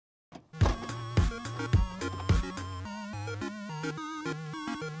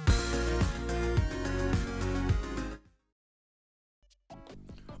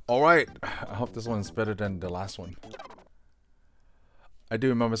Alright, I hope this one's better than the last one. I do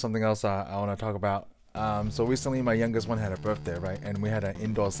remember something else I want to talk about. So recently my youngest one had a birthday, right? And we had an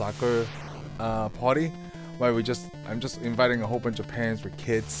indoor soccer party where I'm just inviting a whole bunch of parents with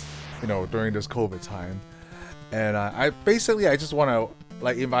kids, you know, during this COVID time. And I just want to,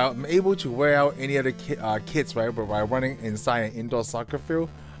 like, if I'm able to wear out any other kids, right, but by running inside an indoor soccer field,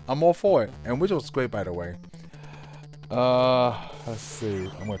 I'm all for it. And which was great, by the way. Let's see.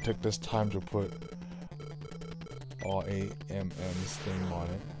 I'm gonna take this time to put RAMM's thing on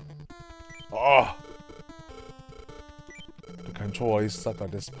it. Oh! The controller is stuck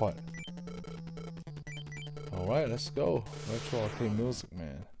on this part. Alright, let's go. Retro arcade music,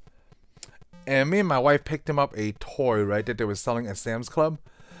 man. And me and my wife picked him up a toy, right, that they were selling at Sam's Club.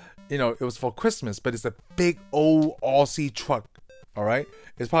 You know, it was for Christmas, but it's a big old Aussie truck. Alright?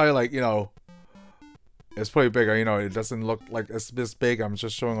 It's probably like, you know, it's pretty bigger, you know, it doesn't look like it's this big. I'm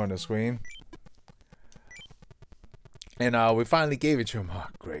just showing on the screen. And we finally gave it to him. Oh,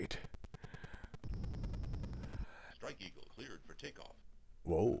 great. Strike Eagle cleared for takeoff.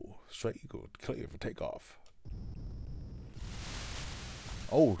 Whoa, Strike Eagle cleared for takeoff.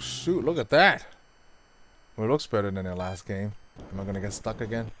 Oh shoot, look at that. Well, it looks better than the last game. Am I gonna get stuck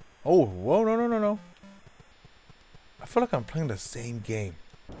again? Oh, whoa, no. I feel like I'm playing the same game.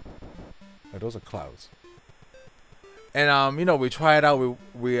 Oh, those are clouds. And you know, we tried out. We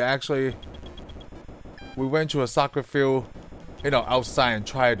went to a soccer field, you know, outside and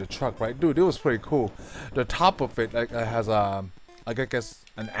tried the truck, right? Dude, it was pretty cool. The top of it, like, has like, I guess,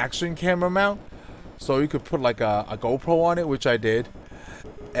 an action camera mount, so you could put like a GoPro on it, which I did.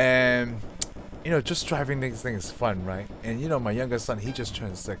 And you know, just driving these things is fun, right? And you know, my youngest son, he just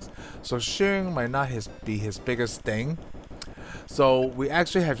turned 6, so sharing might not be his biggest thing. So we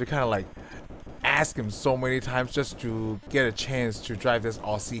actually have to kind of like ask him so many times just to get a chance to drive this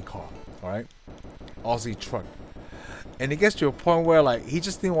Aussie car, alright? Aussie truck. And it gets to a point where, like, he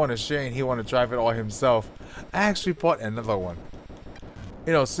just didn't want to share and he wanted to drive it all himself. I actually bought another one.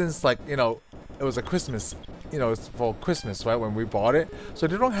 You know, since, like, you know, it was a Christmas, you know, it's for Christmas, right, when we bought it. So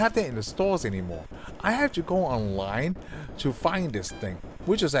they don't have that in the stores anymore. I have to go online to find this thing,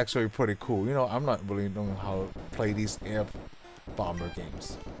 which is actually pretty cool. You know, I'm not really knowing how to play these air bomber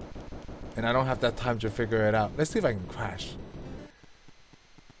games. And I don't have that time to figure it out. Let's see if I can crash.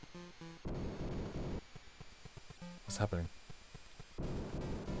 What's happening?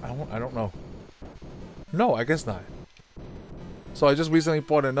 I don't know. No, I guess not. So I just recently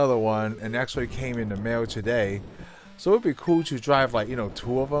bought another one and actually came in the mail today. So it'd be cool to drive, like, you know,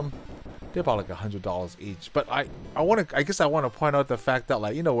 2 of them. They're about like $100 each. But I guess I want to point out the fact that,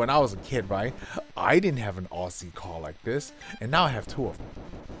 like, you know, when I was a kid, right, I didn't have an Aussie car like this, and now I have 2 of them.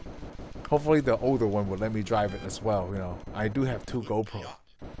 Hopefully the older one will let me drive it as well, you know. I do have 2 GoPro.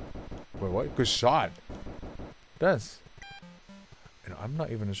 Wait, what? Good shot. That's... You know, I'm not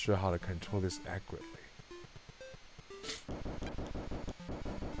even sure how to control this accurately.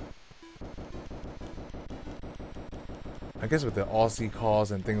 I guess with the Aussie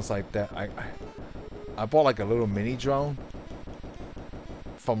cars and things like that, I bought like a little mini drone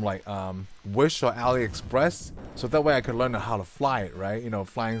from like Wish or AliExpress, so that way I could learn how to fly it, right? You know,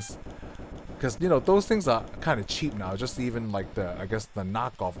 flying's... Because, you know, those things are kind of cheap now. Just even like I guess the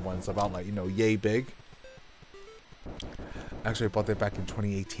knockoff ones about, like, you know, yay big. Actually, I bought that back in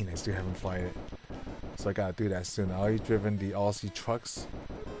 2018. I still haven't flown it. So I gotta do that soon. I already driven the Aussie trucks.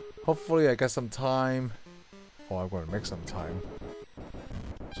 Hopefully I get some time. Oh, I'm gonna make some time.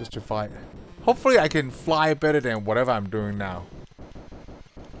 Just to fly. Hopefully I can fly better than whatever I'm doing now.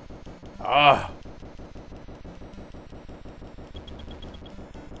 Ah!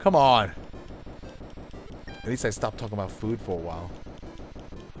 Come on! At least I stopped talking about food for a while.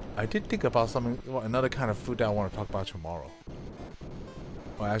 I did think about something, well, another kind of food that I want to talk about tomorrow.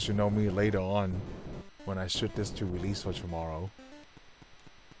 Well, as you know me, later on, when I shoot this to release for tomorrow.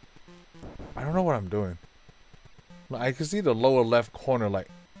 I don't know what I'm doing. I can see the lower left corner, like,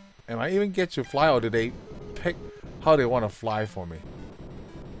 am I even get to fly, or did they pick how they want to fly for me?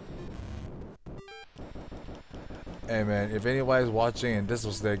 Hey man, if anybody's watching and this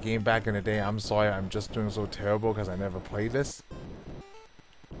was their game back in the day, I'm sorry, I'm just doing so terrible because I never played this.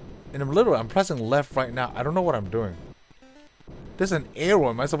 And I'm pressing left right now. I don't know what I'm doing. There's an arrow.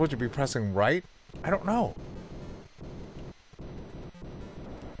 Am I supposed to be pressing right? I don't know.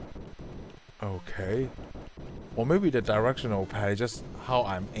 Okay. Or maybe the directional pad is just how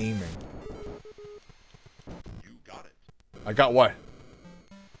I'm aiming. You got it. I got what?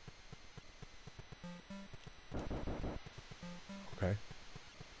 Okay.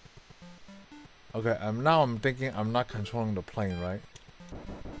 Okay, now I'm thinking I'm not controlling the plane, right?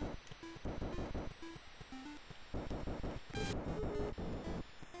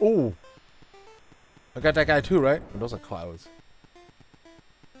 Ooh. I got that guy too, right? Those are clouds.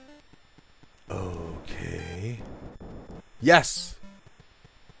 Okay. Yes!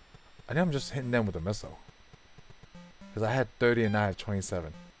 I think I'm just hitting them with a missile. Because I had 30 and I had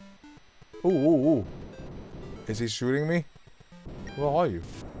 27. Ooh, ooh, ooh. Is he shooting me? Where are you?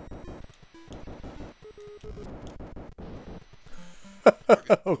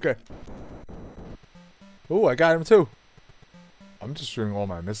 Okay. Ooh, I got him too. I'm just shooting all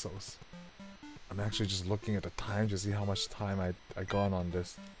my missiles. I'm actually just looking at the time to see how much time I gone on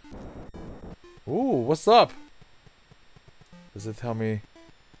this. Ooh, what's up? Does it tell me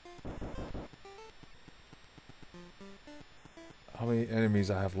how many enemies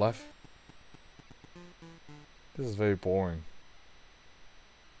I have left? This is very boring.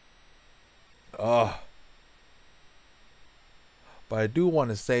 Ugh. But I do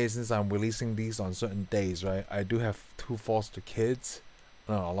want to say, since I'm releasing these on certain days, right? I do have 2 foster kids,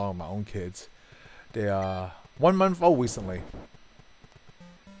 along with my own kids. They are 1 month old recently.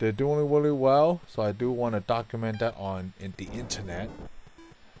 They're doing really well, so I do want to document that on the internet.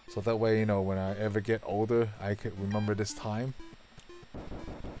 So that way, you know, when I ever get older, I could remember this time.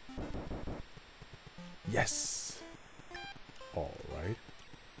 Yes. All right.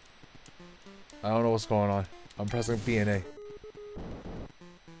 I don't know what's going on. I'm pressing B and A.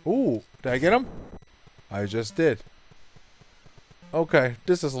 Ooh, did I get him? I just did. Okay,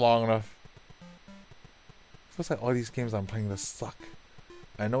 this is long enough. Feels like all these games I'm playing this suck.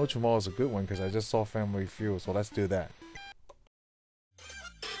 I know tomorrow's a good one because I just saw Family Feud, so let's do that.